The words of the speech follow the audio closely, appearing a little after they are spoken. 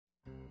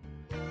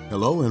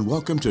Hello and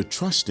welcome to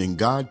Trusting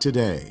God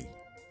Today.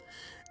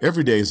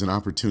 Every day is an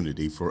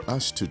opportunity for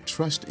us to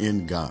trust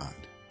in God.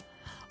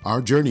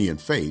 Our journey in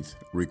faith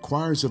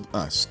requires of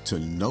us to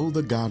know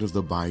the God of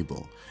the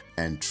Bible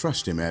and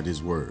trust Him at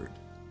His Word.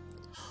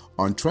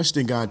 On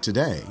Trusting God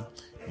Today,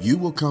 you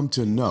will come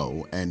to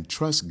know and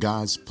trust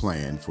God's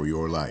plan for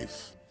your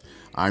life.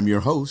 I'm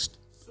your host,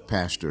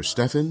 Pastor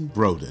Stephen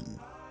Broden.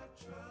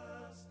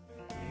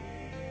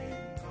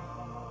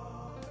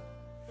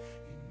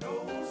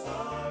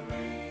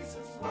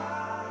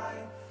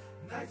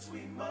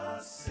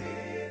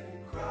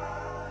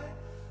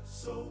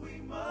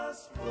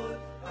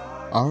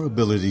 Our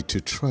ability to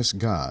trust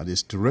God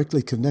is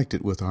directly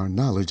connected with our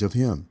knowledge of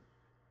Him.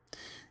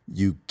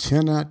 You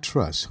cannot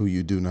trust who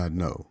you do not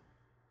know.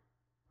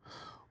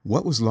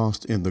 What was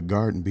lost in the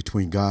garden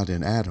between God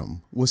and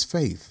Adam was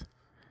faith.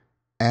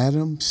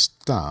 Adam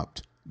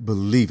stopped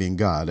believing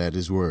God at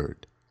His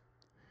word.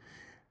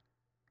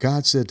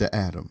 God said to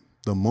Adam,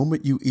 "The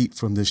moment you eat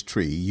from this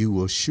tree, you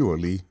will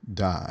surely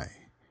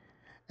die."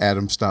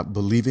 Adam stopped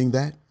believing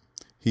that.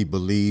 He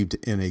believed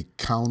in a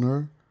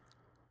counter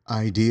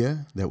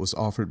idea that was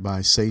offered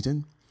by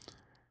Satan,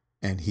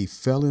 and he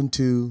fell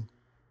into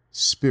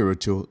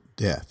spiritual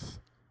death,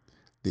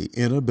 the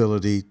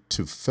inability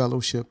to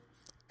fellowship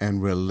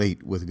and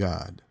relate with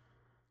God.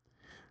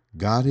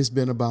 God has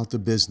been about the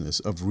business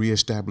of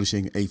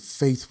reestablishing a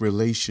faith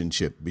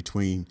relationship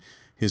between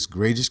His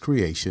greatest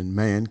creation,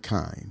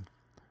 mankind,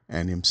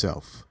 and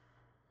Himself.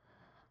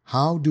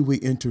 How do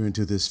we enter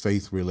into this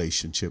faith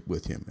relationship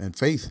with Him? And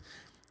faith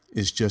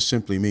is just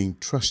simply mean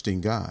trusting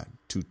God,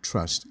 to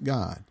trust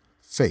God.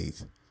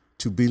 Faith,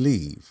 to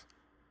believe.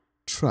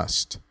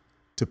 Trust,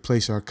 to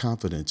place our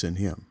confidence in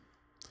Him.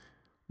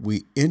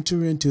 We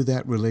enter into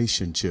that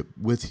relationship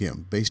with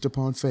Him based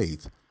upon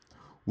faith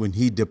when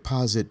He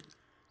deposits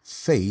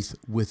faith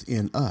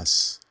within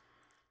us.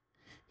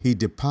 He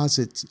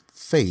deposits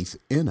faith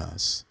in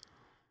us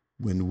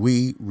when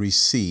we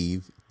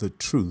receive the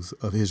truth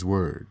of His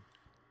word.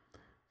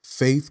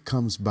 Faith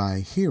comes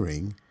by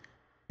hearing,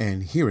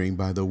 and hearing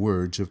by the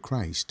words of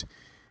Christ.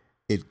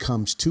 It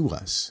comes to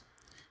us.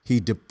 He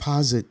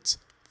deposits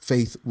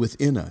faith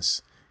within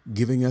us,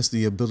 giving us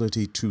the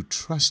ability to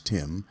trust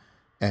Him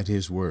at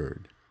His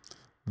word.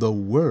 The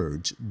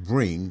words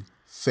bring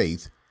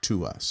faith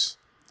to us,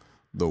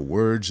 the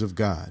words of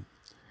God.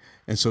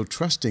 And so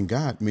trusting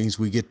God means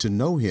we get to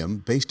know Him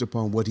based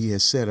upon what He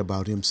has said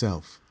about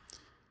Himself.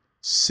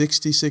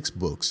 66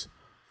 books,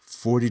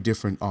 40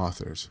 different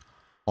authors,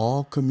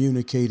 all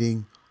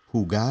communicating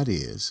who God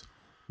is,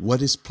 what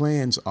His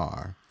plans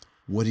are,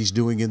 what He's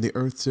doing in the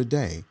earth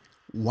today,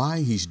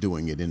 why He's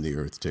doing it in the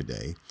earth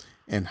today,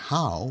 and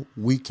how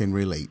we can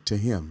relate to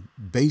Him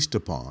based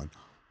upon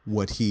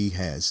what He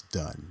has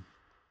done.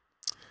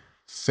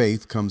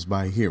 Faith comes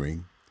by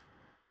hearing,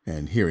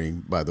 and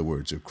hearing by the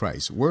words of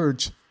Christ.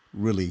 Words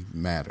really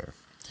matter.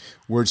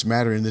 Words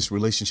matter in this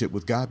relationship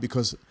with God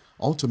because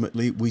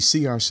ultimately we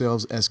see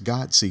ourselves as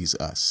God sees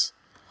us.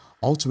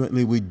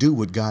 Ultimately, we do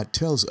what God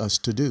tells us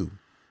to do.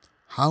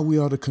 How we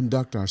ought to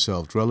conduct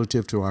ourselves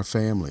relative to our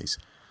families,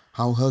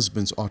 how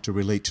husbands ought to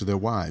relate to their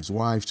wives,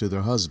 wives to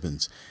their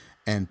husbands,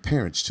 and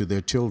parents to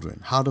their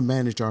children, how to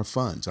manage our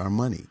funds, our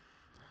money,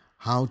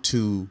 how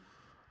to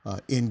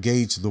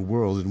engage the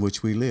world in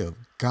which we live.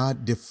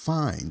 God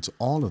defines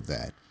all of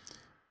that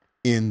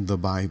in the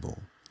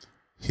Bible,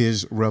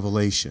 His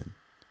revelation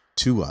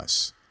to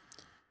us,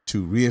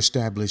 to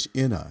reestablish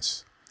in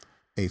us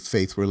a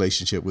faith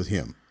relationship with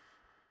Him.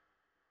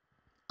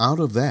 Out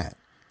of that,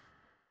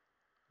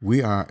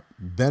 we are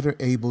better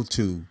able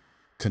to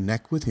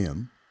connect with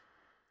Him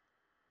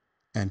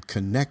and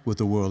connect with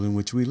the world in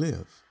which we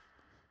live,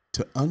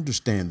 to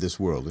understand this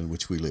world in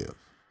which we live.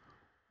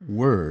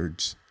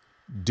 Words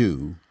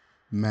do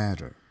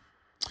matter.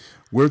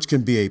 Words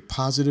can be a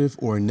positive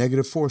or a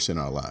negative force in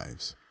our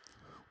lives.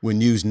 When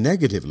used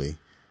negatively,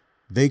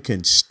 they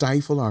can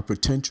stifle our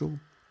potential,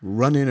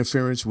 run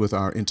interference with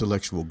our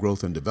intellectual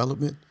growth and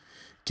development,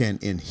 can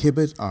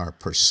inhibit our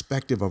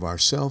perspective of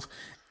ourselves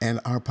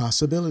and our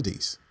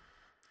possibilities.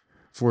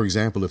 For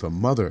example, if a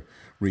mother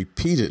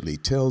repeatedly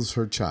tells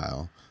her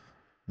child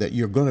that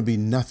you're going to be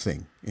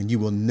nothing and you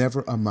will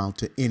never amount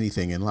to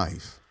anything in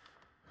life,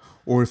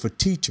 or if a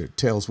teacher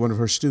tells one of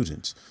her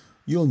students,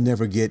 you'll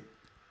never get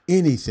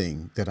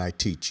anything that I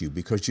teach you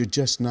because you're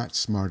just not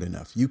smart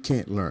enough, you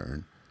can't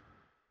learn,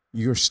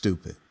 you're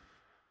stupid.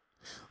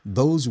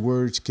 Those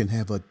words can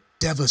have a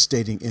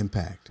devastating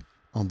impact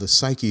on the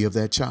psyche of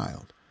that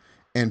child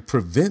and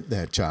prevent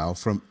that child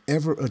from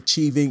ever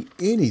achieving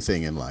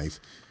anything in life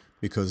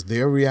because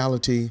their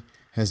reality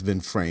has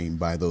been framed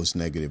by those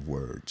negative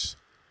words.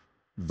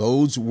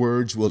 Those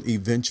words will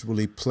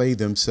eventually play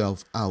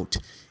themselves out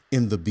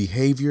in the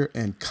behavior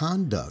and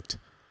conduct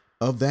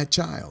of that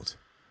child.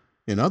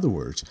 In other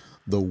words,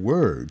 the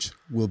words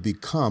will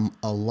become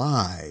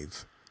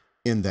alive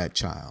in that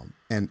child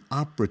and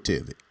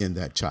operative in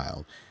that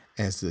child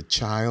as the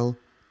child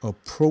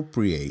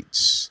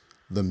appropriates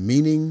the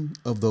meaning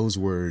of those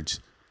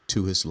words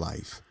to his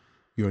life.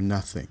 You're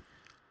nothing.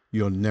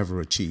 You'll never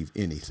achieve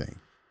anything.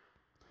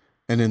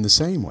 And in the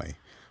same way,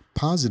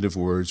 positive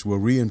words will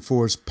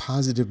reinforce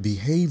positive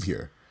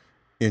behavior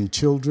in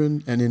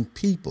children and in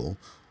people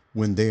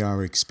when they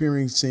are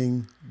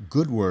experiencing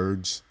good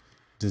words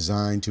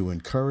designed to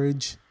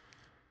encourage,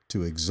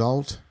 to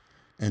exalt,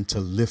 and to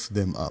lift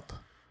them up.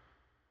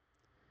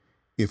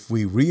 If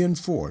we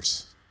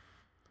reinforce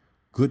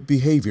good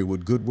behavior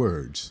with good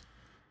words,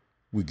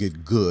 we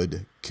get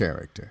good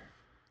character.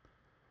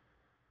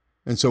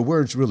 And so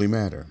words really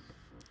matter.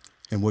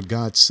 And what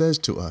God says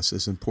to us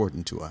is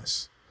important to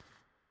us.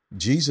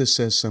 Jesus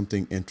says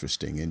something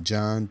interesting in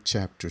John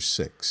chapter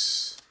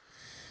 6.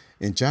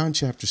 In John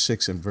chapter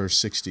 6 and verse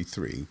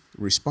 63,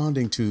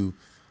 responding to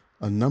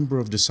a number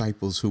of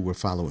disciples who were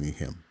following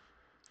him,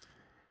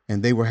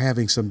 and they were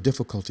having some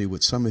difficulty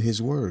with some of his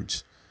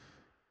words.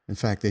 In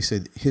fact, they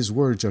said his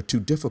words are too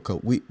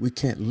difficult. We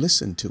can't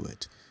listen to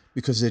it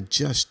because they're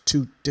just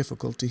too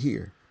difficult to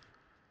hear.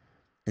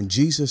 And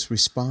Jesus,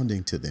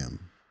 responding to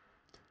them,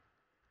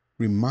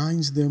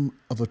 reminds them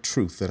of a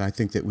truth that I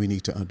think that we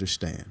need to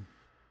understand.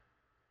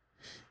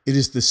 It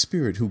is the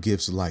Spirit who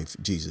gives life,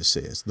 Jesus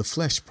says. The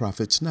flesh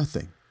profits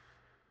nothing.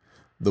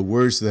 The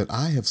words that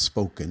I have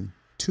spoken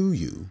to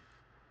you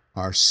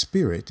are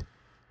spirit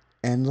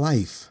and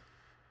life.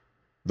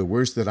 The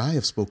words that I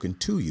have spoken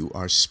to you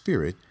are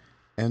spirit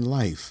and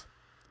life.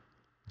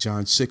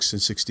 John 6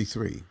 and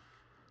 63.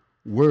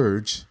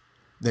 Words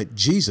that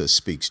Jesus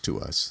speaks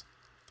to us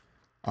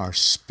are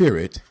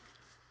spirit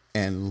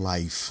and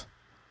life.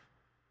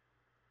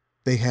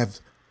 They have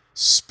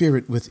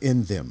spirit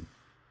within them.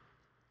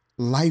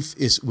 Life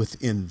is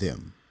within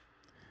them.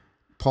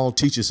 Paul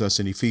teaches us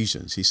in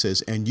Ephesians, he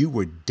says, and you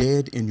were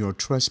dead in your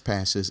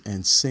trespasses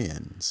and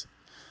sins,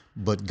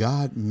 but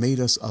God made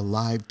us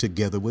alive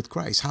together with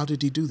Christ. How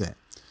did he do that?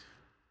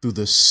 Through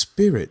the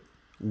spirit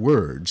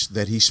words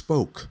that he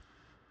spoke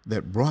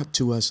that brought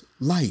to us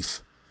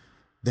life,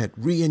 that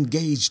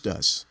re-engaged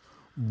us,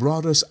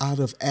 brought us out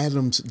of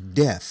Adam's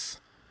death,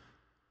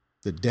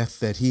 the death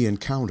that he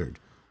encountered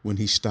when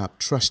he stopped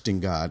trusting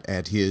God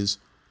at his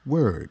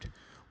word.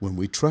 When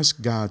we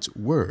trust God's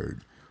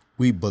word,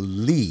 we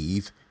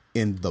believe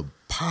in the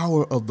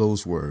power of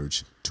those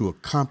words to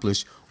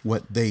accomplish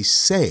what they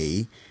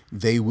say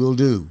they will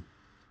do.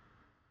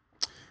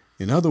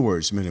 In other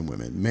words, men and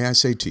women, may I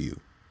say to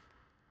you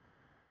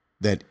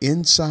that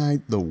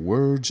inside the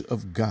words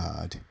of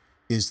God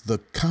is the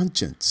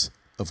conscience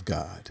of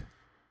God.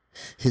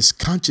 His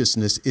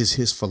consciousness is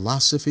his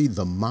philosophy,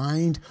 the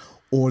mind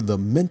or the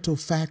mental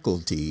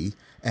faculty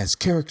as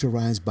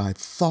characterized by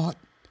thought,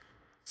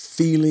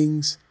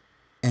 feelings,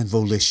 and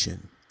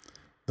volition.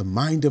 The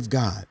mind of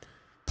God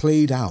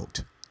played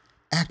out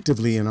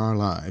actively in our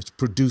lives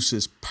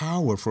produces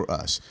power for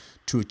us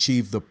to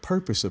achieve the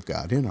purpose of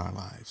God in our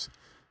lives.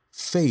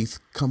 Faith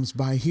comes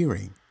by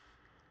hearing,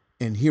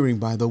 and hearing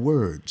by the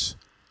words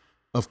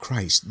of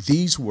Christ.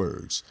 These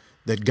words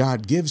that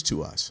God gives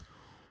to us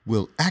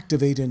will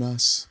activate in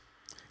us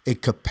a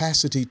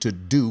capacity to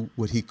do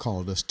what he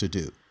called us to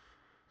do,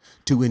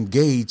 to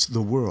engage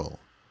the world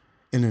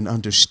in an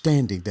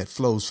understanding that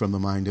flows from the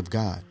mind of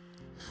God,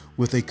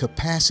 with a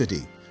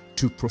capacity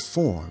to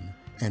perform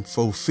and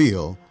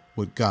fulfill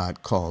what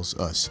God calls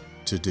us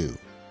to do.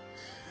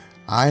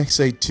 I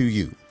say to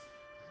you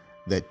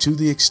that to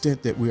the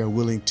extent that we are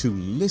willing to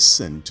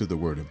listen to the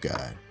word of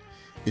God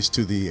is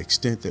to the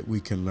extent that we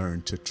can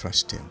learn to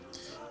trust him.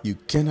 You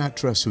cannot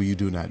trust who you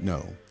do not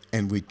know,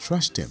 and we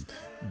trust him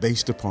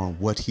based upon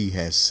what he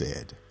has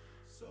said.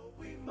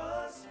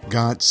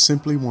 God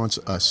simply wants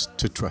us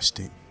to trust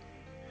him.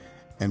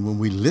 And when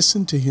we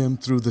listen to him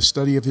through the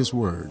study of his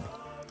word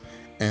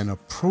and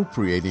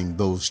appropriating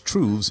those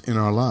truths in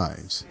our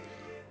lives,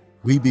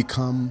 we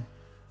become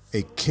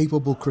a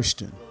capable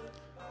Christian,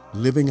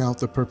 living out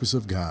the purpose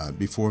of God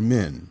before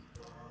men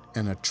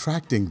and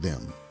attracting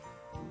them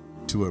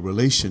to a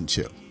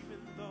relationship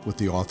with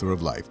the author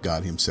of life,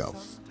 God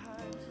himself.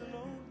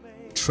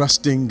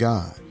 Trusting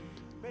God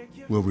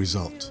will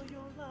result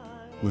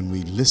when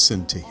we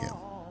listen to him.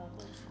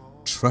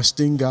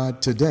 Trusting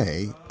God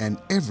today and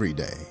every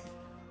day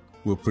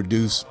will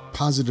produce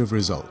positive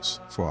results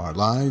for our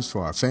lives,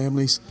 for our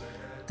families,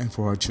 and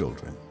for our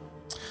children.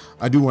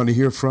 I do want to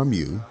hear from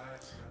you.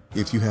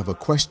 If you have a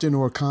question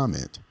or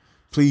comment,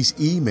 please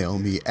email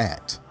me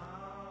at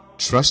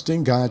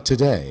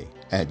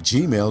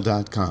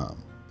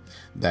trustinggodtoday@gmail.com.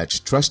 That's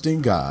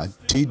trustinggod,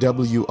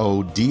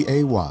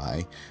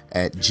 TWODAY,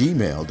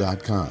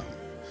 @gmail.com.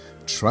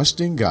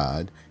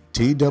 Trustinggod,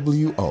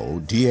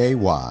 TWODAY,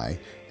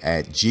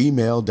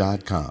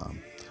 @gmail.com.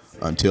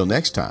 Until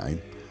next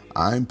time,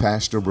 I'm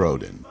Pastor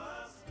Broden.